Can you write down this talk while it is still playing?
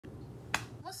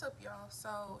What's up, y'all?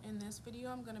 So in this video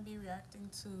I'm going to be reacting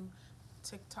to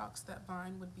TikToks that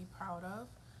Vine would be proud of.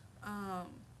 I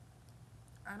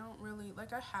don't really,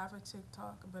 like, I have a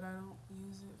TikTok, but I don't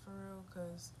use it for real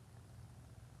because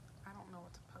I don't know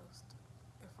what to post,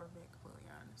 if we're being completely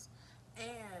honest.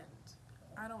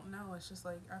 And I don't know, it's just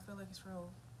like, I feel like it's real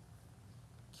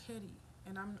kiddie.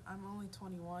 And I'm only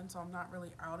 21, so I'm not really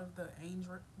out of the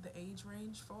age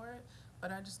range for it,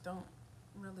 but I just don't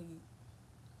really,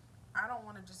 I don't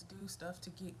want to just do stuff to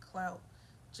get clout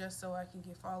just so I can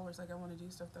get followers. Like, I want to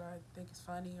do stuff that I think is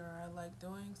funny or I like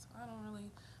doing, so I don't really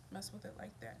mess with it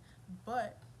like that.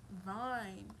 But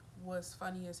Vine was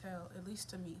funny as hell, at least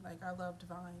to me. Like, I loved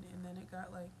Vine, and then it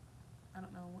got, like, I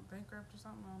don't know, went bankrupt or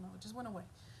something. I don't know, it just went away.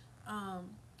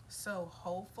 So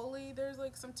hopefully there's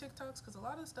like some TikToks, because a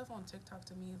lot of the stuff on TikTok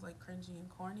to me is like cringy and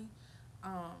corny,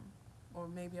 or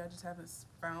maybe I just haven't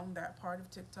found that part of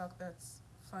TikTok that's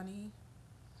funny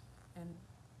and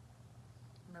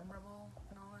memorable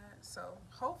and all that. So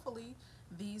hopefully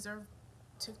these are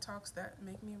TikToks that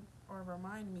make me or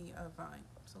remind me of Vine.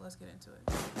 So let's get into it.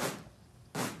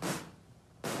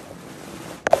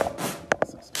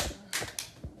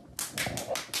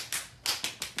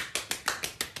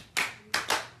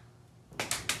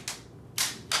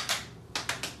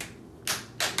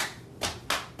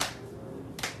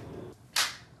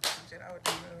 I would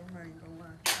do that. I ain't gonna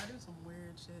lie. I do some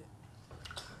weird shit.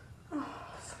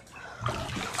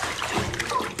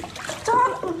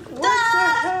 Stop! What the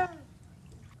heck?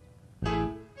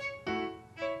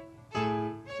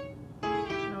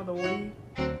 You know the weed?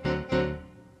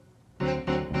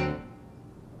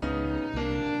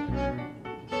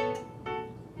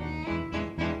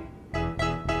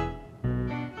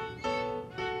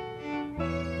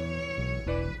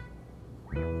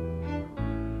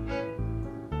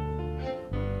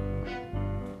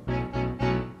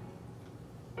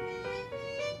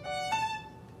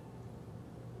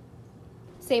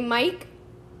 Say Mike.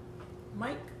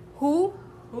 Mike? Who?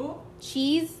 Who?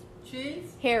 Cheese.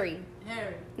 Cheese? Harry.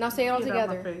 Harry. Now say it all Get out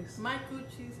my together. face. Mike, who,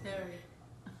 cheese, Harry.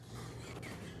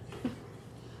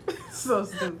 So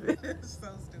stupid. So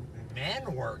stupid.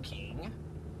 Men working?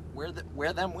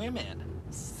 Where them women?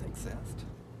 Sexist.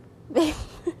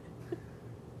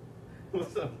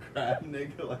 What's up, crab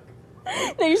nigga?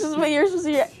 Like, No, you're supposed to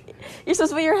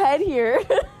put your head here.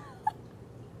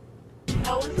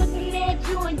 I was looking at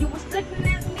you and you was looking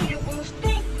at me and we was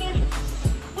thinking,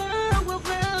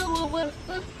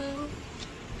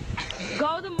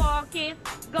 go to market,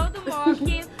 go to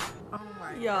market. Oh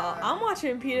my Y'all, God. I'm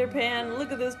watching Peter Pan.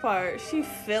 Look at this part. She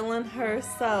feeling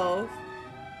herself.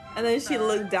 And then she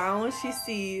looked down when she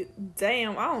see,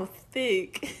 damn, I'm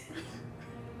thick.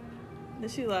 Then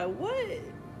she like, what?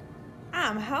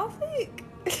 I'm how thick?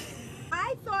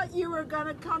 I thought you were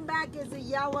gonna come back as a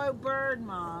yellow bird,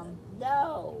 Mom.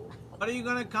 No. what are you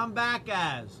gonna come back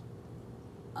as?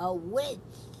 A witch.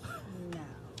 No.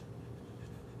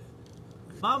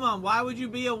 Mama, why would you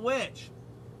be a witch?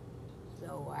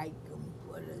 So I can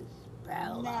put a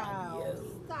spell on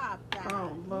you. Stop that.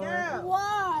 Oh, Lord. No.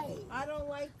 Why? I don't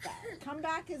like that. Come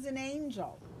back as an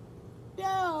angel.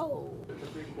 No. The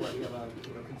Supreme Court, we have a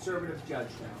conservative judge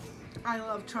now. I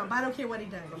love Trump. I don't care what he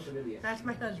does. Trump's an idiot. That's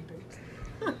my husband.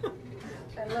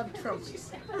 I love Trump.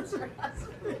 That's my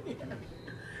husband.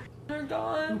 They're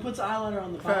gone. Who puts eyeliner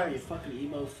on the bottom, you fucking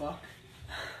emo fuck?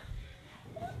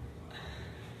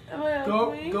 Am I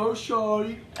ugly? Go,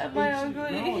 shorty. Am I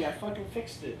ugly? No, I fucking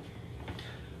fixed it.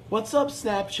 What's up,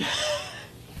 Snapchat?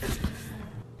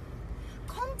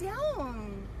 Calm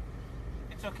down.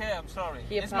 It's okay, I'm sorry.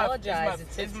 He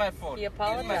apologized. It's my fault. He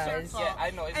apologized. Yeah,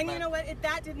 I know. It's And my you know what?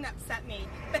 That didn't upset me.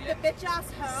 But the bitch ass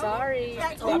hoe. Sorry.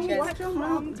 That Oh, told me watch to your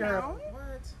calm mouth, girl. down.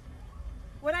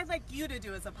 What I'd like you to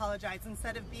do is apologize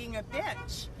instead of being a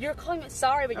bitch. You're calling me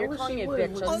sorry, but I you're wish calling me you a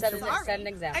would. bitch. So Oh, set sorry. an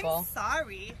example. I'm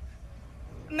sorry.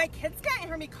 My kids can't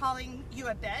hear me calling you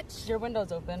a bitch. Your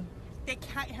window's open. They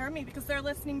can't hear me because they're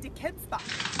listening to Kids Bop.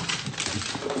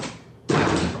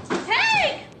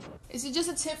 Hey! This is just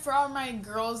a tip for all my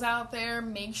girls out there.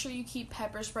 Make sure you keep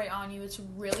pepper spray on you. It's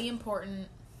really important.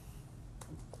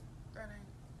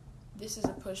 This is a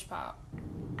push pop.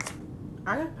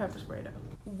 I got pepper spray though.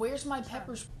 Where's my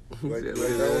pepper spray? You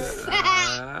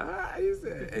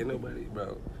said, ain't nobody,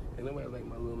 bro. Ain't nobody like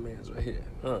my little man's right here.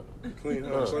 Huh? Clean,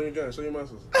 huh? Show your gun, show your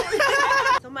muscles.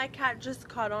 So my cat just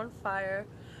caught on fire.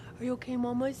 Are you okay,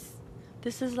 mamas?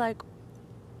 This is like,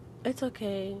 it's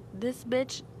okay. This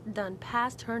bitch done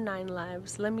past her 9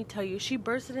 lives. Let me tell you, she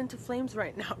bursted into flames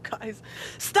right now, guys.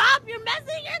 Stop! You're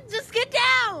messing it! Just get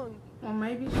down! Well,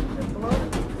 maybe she should blow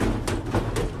it.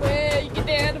 Well, you get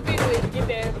down the field, you get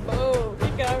down the boat.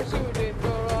 You go shoot it, go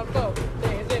on boat.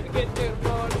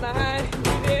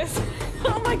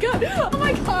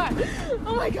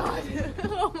 my god.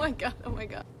 Oh my god. Oh my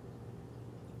god.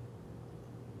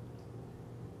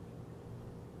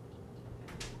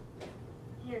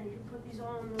 Here, you can put these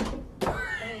on.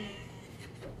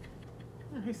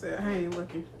 He said, I ain't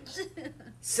looking.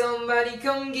 Somebody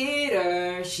come get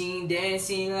her, she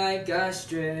dancing like a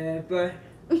stripper.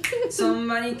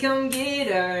 Somebody come get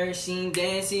her, she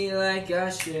dancing like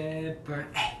a stripper.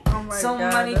 Oh my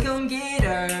Somebody God, come get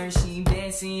her, she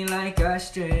dancing like a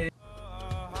stripper.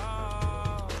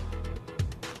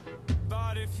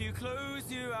 But if you close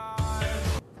your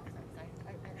eyes.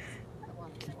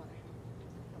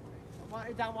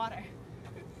 Water, down water.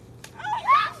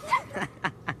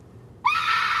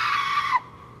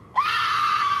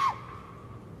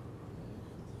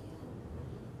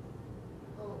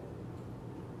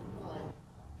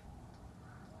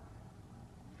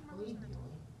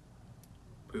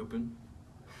 Pooping.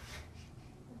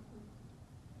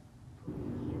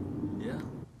 Yeah.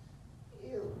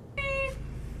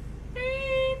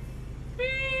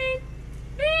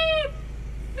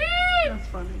 That's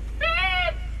funny.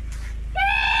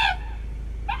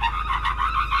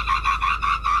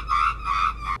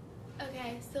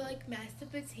 Okay, so like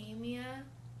Mesopotamia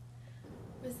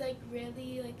was like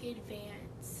really like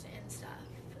advanced and stuff.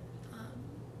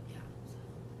 Yeah.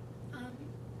 So,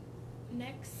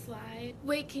 next slide.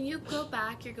 Wait, can you go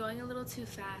back? You're going a little too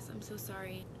fast. I'm so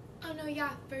sorry. Oh no,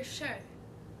 yeah, for sure.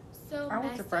 So I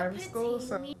went to private school,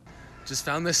 so. Just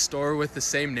found this store with the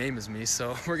same name as me,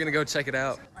 so we're gonna go check it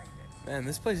out. Man,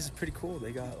 this place is pretty cool.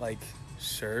 They got like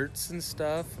shirts and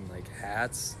stuff and like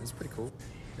hats. It's pretty cool.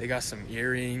 They got some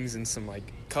earrings and some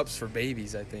like cups for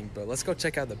babies, I think. But let's go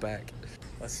check out the back.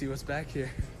 Let's see what's back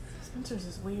here. Spencer's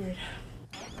is weird.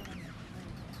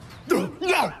 No,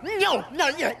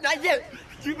 not yet, not yet.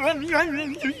 Oh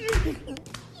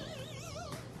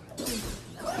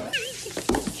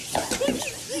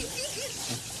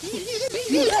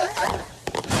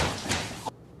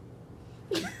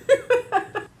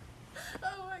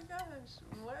my gosh,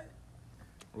 what?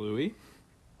 Louis?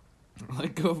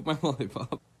 Let go of my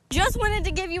lollipop. Just wanted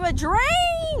to give you a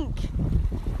drink.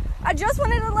 I just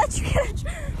wanted to let you get a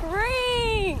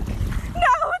drink.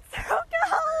 No, it's so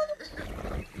cold.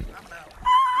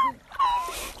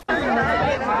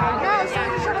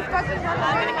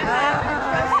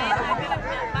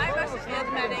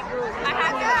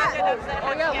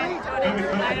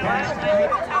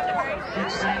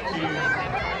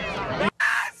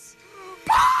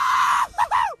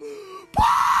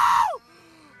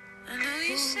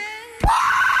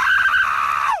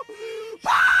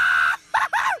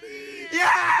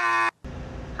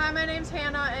 Hi, my name's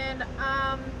Hannah, and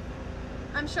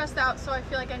I'm stressed out, so I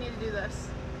feel like I need to do this.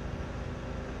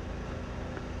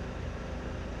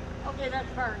 Okay, that's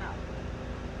far enough.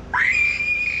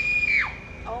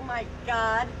 Oh my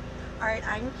God. All right,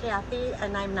 I'm Kathy,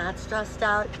 and I'm not stressed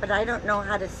out, but I don't know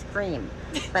how to scream.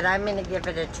 But I'm gonna give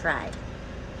it a try.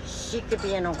 She could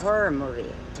be in a horror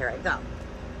movie. Here I go.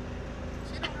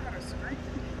 She don't know how to scream.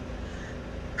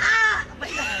 Ah!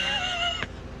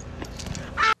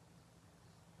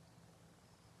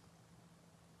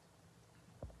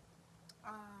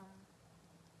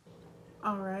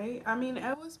 All right. I mean,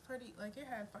 it was pretty. Like, it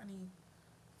had funny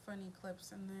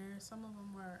clips in there. Some of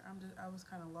them were. I was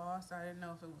kind of lost. I didn't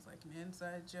know if it was like an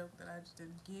inside joke that I just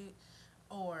didn't get,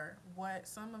 or what.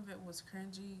 Some of it was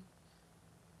cringy,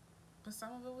 but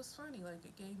some of it was funny. Like,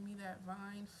 it gave me that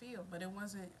Vine feel, but it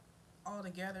wasn't all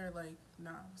together. Like,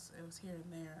 no, it was here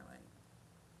and there. Like,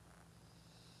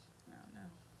 I don't know.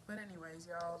 But anyways,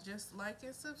 y'all, just like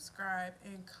and subscribe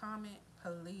and comment,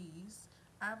 please.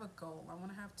 I have a goal. I want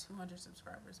to have 200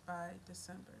 subscribers by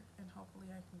December, and hopefully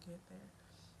I can get there.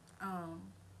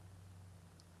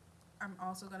 I'm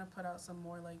also going to put out some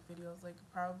more like videos, like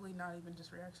probably not even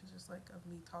just reactions, just like of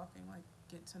me talking, like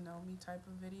get to know me type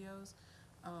of videos,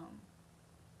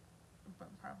 but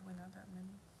probably not that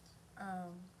many.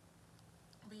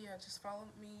 But yeah, just follow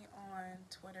me on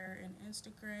Twitter and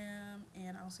Instagram,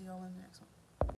 and I'll see y'all in the next one.